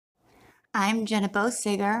I'm Jenna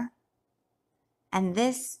Bosiger, and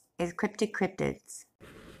this is Cryptic Cryptids.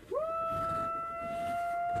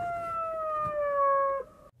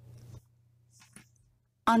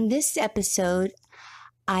 On this episode,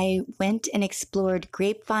 I went and explored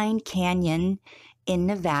Grapevine Canyon in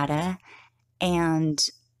Nevada, and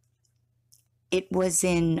it was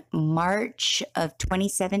in March of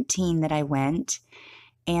 2017 that I went,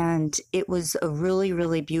 and it was a really,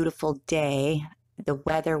 really beautiful day. The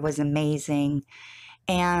weather was amazing.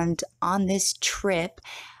 And on this trip,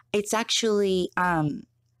 it's actually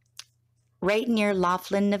right near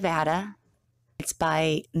Laughlin, Nevada. It's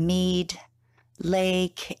by Mead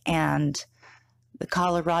Lake and the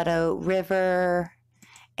Colorado River,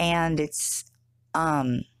 and it's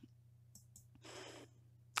in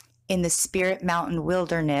the Spirit Mountain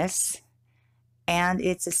Wilderness, and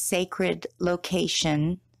it's a sacred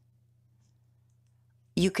location.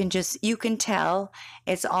 You can tell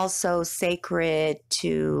it's also sacred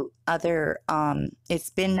to other, it's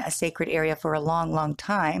been a sacred area for a long, long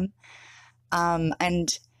time. And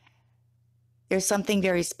there's something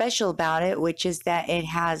very special about it, which is that it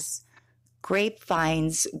has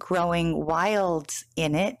grapevines growing wild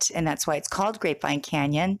in it, and that's why it's called Grapevine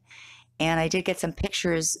Canyon. And I did get some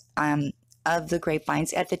pictures of the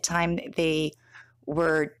grapevines. At the time, they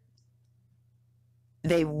were,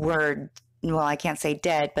 well, I can't say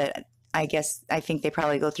dead, but I think they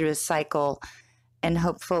probably go through a cycle, and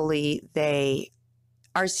hopefully they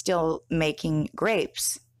are still making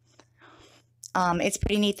grapes. It's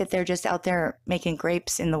pretty neat that they're just out there making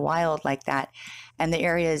grapes in the wild like that. And the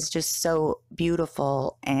area is just so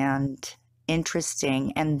beautiful and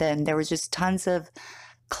interesting. And then there was just tons of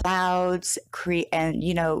clouds and,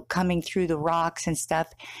 coming through the rocks and stuff.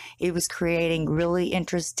 It was creating really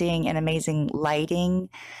interesting and amazing lighting.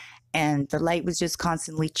 And the light was just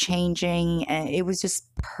constantly changing. And it was just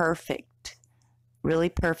perfect. Really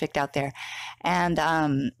perfect out there.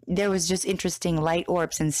 And there was just interesting light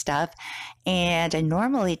orbs and stuff. And I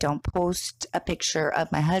normally don't post a picture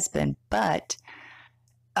of my husband, but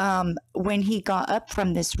when he got up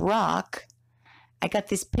from this rock, I got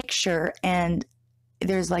this picture, and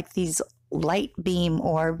there's like these light beam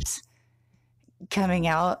orbs coming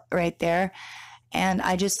out right there. And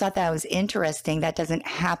I just thought that was interesting. That doesn't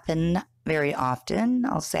happen very often,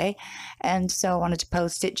 I'll say. And so I wanted to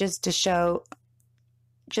post it just to show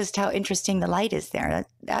just how interesting the light is there.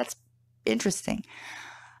 That's interesting.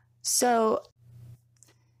 So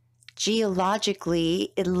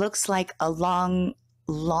geologically, it looks like a long,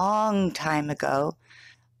 long time ago,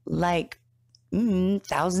 like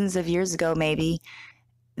thousands of years ago maybe,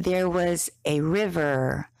 there was a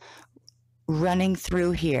river running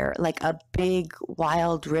through here, like a big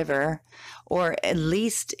wild river, or at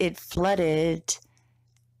least it flooded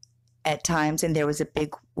at times, and there was a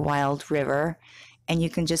big wild river. And you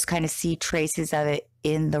can just kind of see traces of it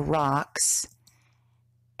in the rocks.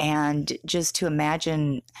 And just to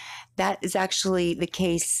imagine, that is actually the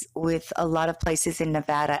case with a lot of places in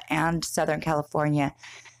Nevada and Southern California.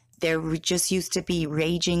 There just used to be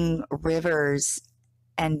raging rivers,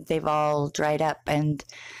 and they've all dried up. And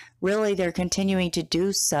really, they're continuing to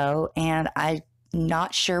do so. And I'm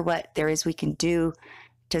not sure what there is we can do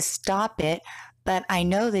to stop it. But I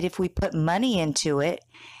know that if we put money into it,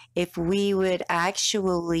 if we would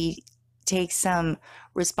actually take some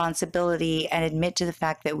responsibility and admit to the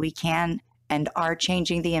fact that we can and are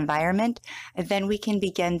changing the environment, then we can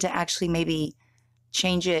begin to actually maybe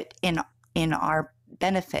change it in our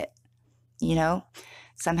benefit,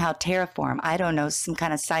 somehow terraform. I don't know, some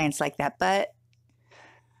kind of science like that, but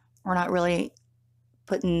we're not really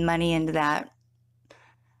putting money into that.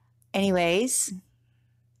 Anyways,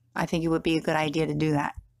 I think it would be a good idea to do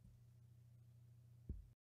that.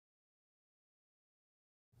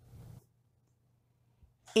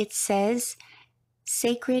 It says,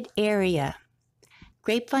 Sacred Area.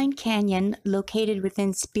 Grapevine Canyon, located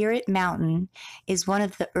within Spirit Mountain, is one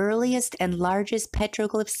of the earliest and largest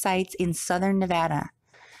petroglyph sites in southern Nevada.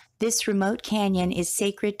 This remote canyon is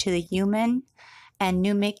sacred to the human and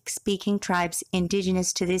Numic-speaking tribes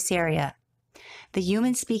indigenous to this area. The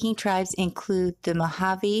human-speaking tribes include the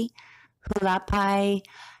Mojave, Hualapai,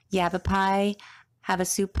 Yavapai,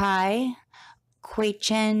 Havasupai,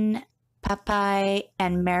 Quechan, Papai,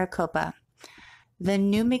 and Maricopa. The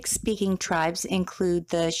Numic-speaking tribes include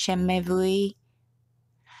the Shemevui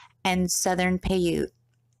and Southern Paiute.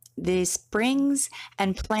 The springs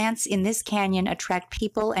and plants in this canyon attract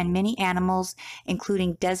people and many animals,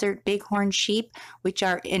 including desert bighorn sheep, which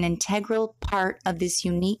are an integral part of this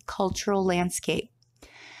unique cultural landscape.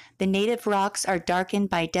 The native rocks are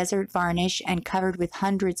darkened by desert varnish and covered with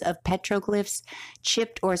hundreds of petroglyphs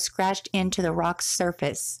chipped or scratched into the rock's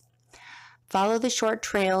surface. Follow the short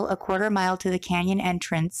trail a quarter-mile to the canyon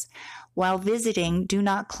entrance. While visiting, do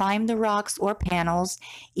not climb the rocks or panels.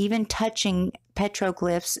 Even touching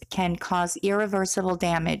petroglyphs can cause irreversible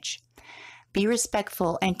damage. Be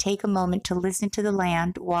respectful and take a moment to listen to the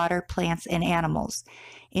land, water, plants, and animals.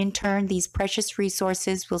 In turn, these precious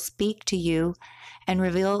resources will speak to you and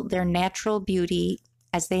reveal their natural beauty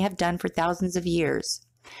as they have done for thousands of years.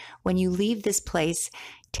 When you leave this place,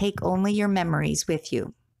 take only your memories with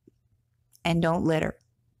you. And don't litter.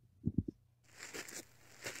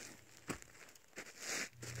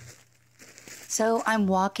 So I'm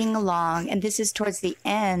walking along, and this is towards the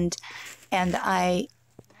end, and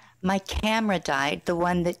my camera died, the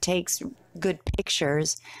one that takes good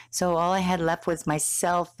pictures. So all I had left was my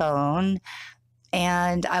cell phone,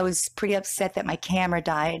 and I was pretty upset that my camera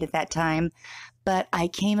died at that time. But I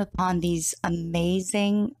came upon these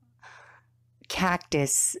amazing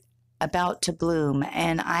cactus about to bloom,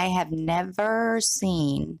 and I have never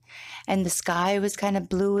seen, and the sky was kind of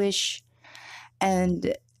bluish,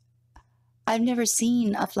 and I've never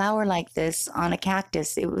seen a flower like this on a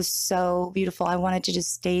cactus. It was so beautiful. I wanted to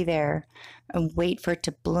just stay there and wait for it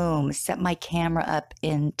to bloom, set my camera up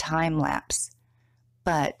in time lapse,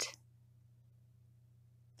 but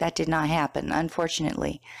that did not happen,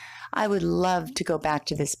 unfortunately. I would love to go back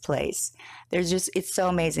to this place. It's so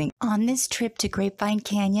amazing. On this trip to Grapevine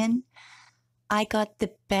Canyon, I got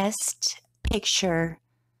the best picture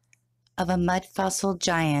of a mud fossil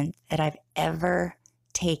giant that I've ever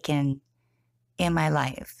taken in my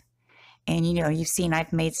life. And you've seen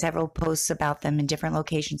I've made several posts about them in different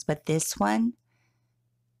locations, but this one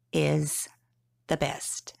is the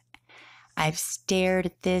best. I've stared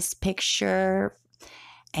at this picture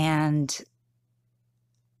and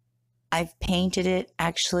I've painted it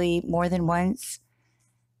actually more than once.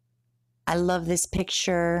 I love this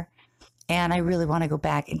picture. And I really want to go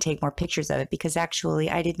back and take more pictures of it because actually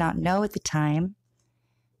I did not know at the time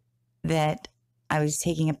that I was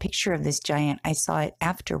taking a picture of this giant. I saw it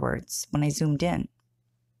afterwards when I zoomed in.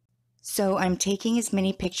 So I'm taking as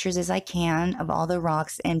many pictures as I can of all the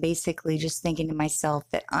rocks and basically just thinking to myself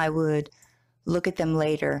that I would look at them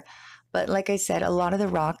later. But like I said, a lot of the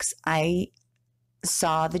rocks, I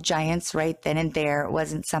saw the giants right then and there. It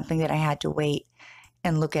wasn't something that I had to wait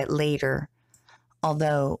and look at later,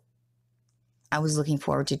 although I was looking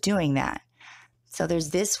forward to doing that. So there's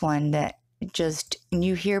this one that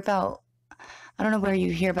you hear about, I don't know where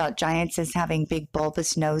you hear about giants as having big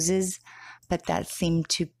bulbous noses, but that seemed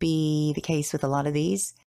to be the case with a lot of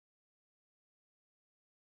these.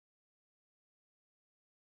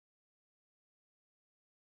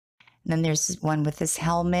 And then there's one with this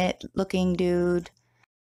helmet looking dude.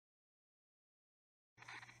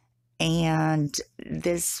 And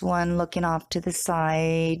this one looking off to the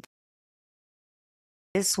side.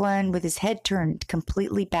 This one with his head turned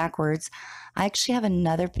completely backwards. I actually have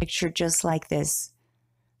another picture just like this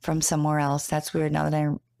from somewhere else. That's weird now that I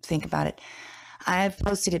think about it. I've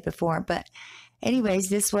posted it before, but anyways,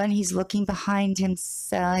 this one, he's looking behind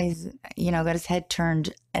himself. He's, got his head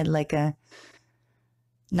turned at like a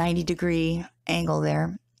 90-degree angle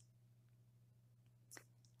there.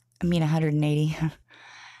 180.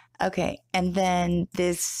 Okay, and then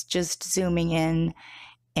this just zooming in,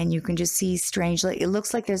 and you can just see strangely, it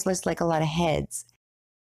looks like there's just like a lot of heads.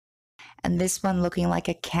 And this one looking like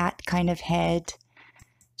a cat kind of head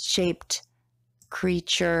shaped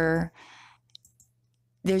creature.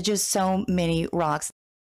 There's just so many rocks.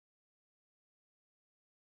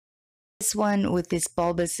 This one with this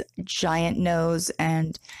bulbous giant nose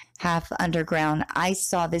and half underground. I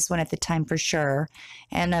saw this one at the time for sure,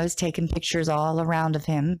 and I was taking pictures all around of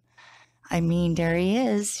him. I mean, there he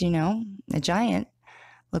is, a giant.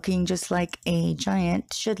 Looking just like a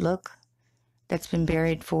giant should look, that's been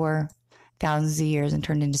buried for thousands of years and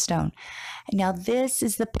turned into stone. And now this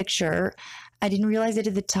is the picture. I didn't realize it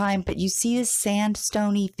at the time, but you see this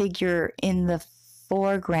sandstony figure in the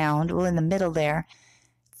foreground, well, in the middle there.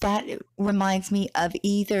 That reminds me of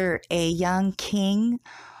either a young king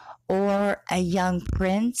or a young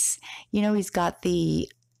prince. He's got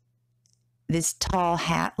this tall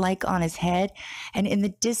hat like on his head, and in the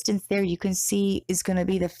distance there you can see is going to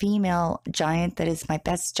be the female giant. That is my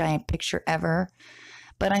best giant picture ever.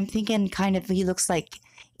 But I'm thinking kind of he looks like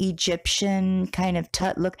Egyptian kind of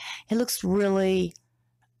look. He looks really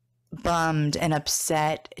bummed and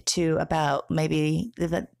upset too about maybe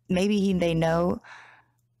they know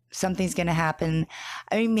something's going to happen.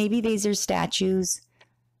 I mean, maybe these are statues,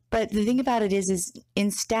 But the thing about it is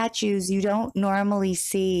in statues, you don't normally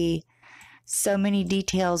see so many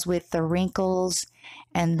details with the wrinkles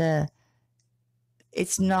and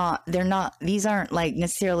these aren't like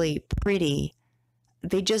necessarily pretty.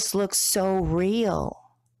 They just look so real.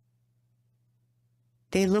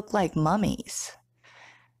 They look like mummies.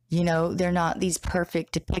 They're not these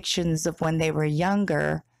perfect depictions of when they were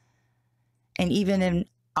younger. And even in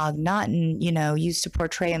Akhenaten, used to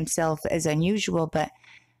portray himself as unusual, but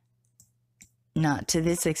not to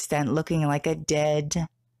this extent, looking like a dead,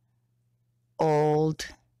 old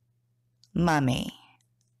mummy.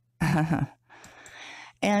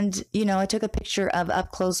 And, I took a picture of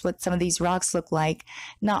up close what some of these rocks look like.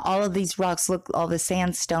 Not all of these rocks look all the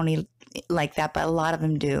sandstony like that, but a lot of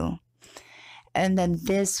them do. And then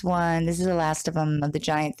this is the last of them, of the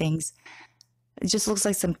giant things. It just looks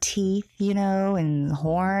like some teeth, and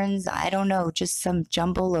horns. I don't know, just some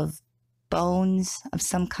jumble of bones of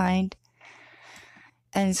some kind.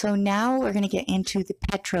 And so now we're going to get into the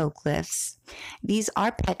petroglyphs. These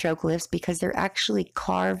are petroglyphs because they're actually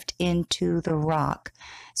carved into the rock.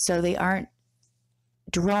 So they aren't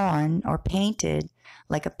drawn or painted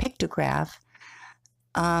like a pictograph.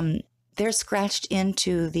 They're scratched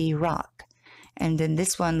into the rock. And then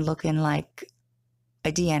this one looking like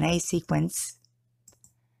a DNA sequence.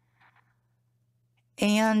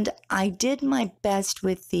 And I did my best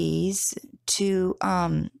with these to,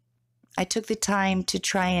 I took the time to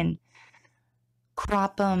try and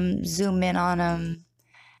crop them, zoom in on them,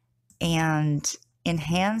 and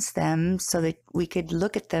enhance them so that we could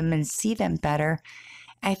look at them and see them better.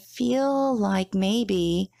 I feel like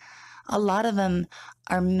maybe a lot of them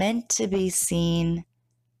are meant to be seen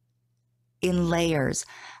in layers.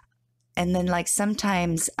 And then like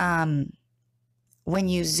sometimes when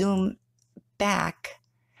you zoom back,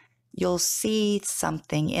 you'll see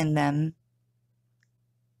something in them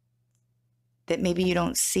that maybe you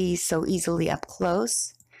don't see so easily up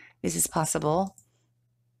close. This is possible.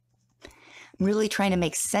 I'm really trying to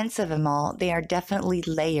make sense of them all. They are definitely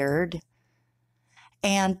layered.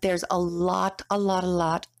 And there's a lot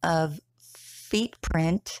of feet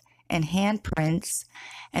print and handprints.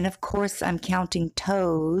 And of course, I'm counting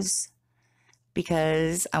toes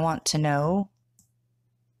because I want to know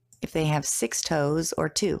if they have 6 toes or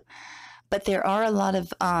 2. But there are a lot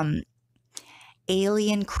of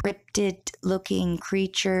alien cryptid looking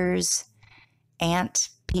creatures, ant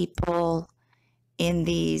people in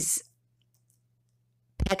these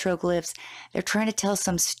petroglyphs. They're trying to tell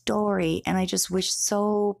some story, and I just wish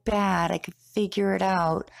so bad I could figure it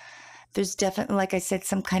out. There's definitely, like I said,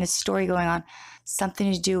 some kind of story going on,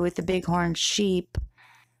 something to do with the bighorn sheep,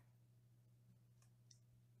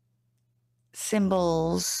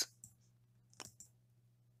 symbols.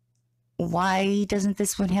 Why doesn't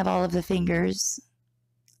this one have all of the fingers?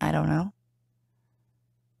 I don't know.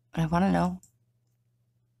 I want to know.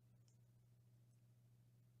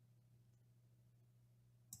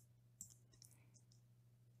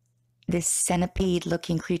 This centipede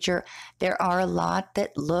looking creature. There are a lot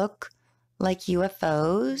that look like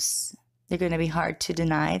UFOs. They're going to be hard to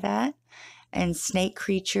deny that. And snake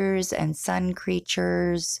creatures and sun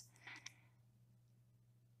creatures.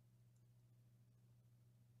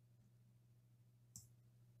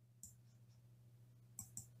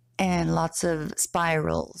 And lots of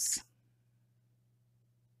spirals.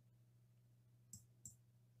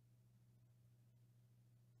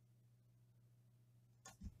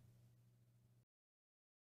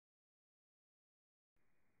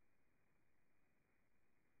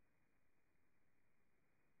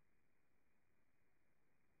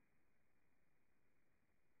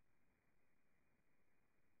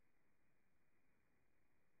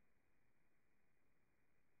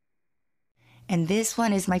 And this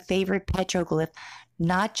one is my favorite petroglyph,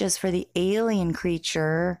 not just for the alien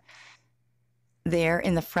creature there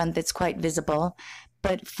in the front that's quite visible,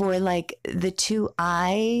 but for like the 2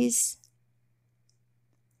 eyes.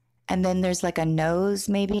 And then there's like a nose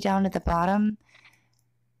maybe down at the bottom.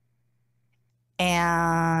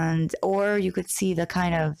 And, or you could see the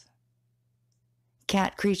kind of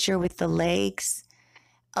cat creature with the legs.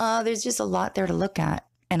 There's just a lot there to look at.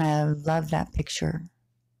 And I love that picture.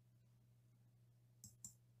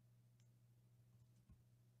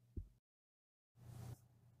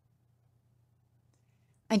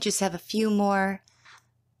 I just have a few more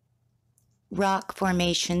rock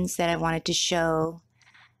formations that I wanted to show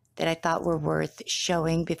that I thought were worth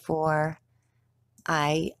showing before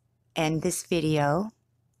I end this video.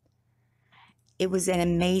 It was an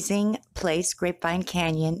amazing place, Grapevine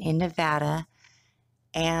Canyon in Nevada,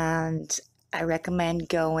 and I recommend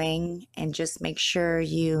going and just make sure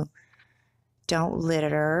you don't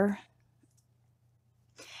litter,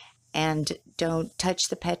 and don't touch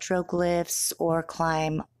the petroglyphs or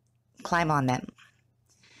climb on them.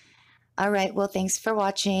 All right, well, thanks for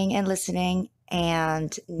watching and listening.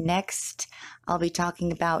 And next, I'll be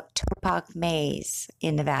talking about Topak Maze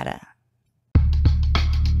in Nevada.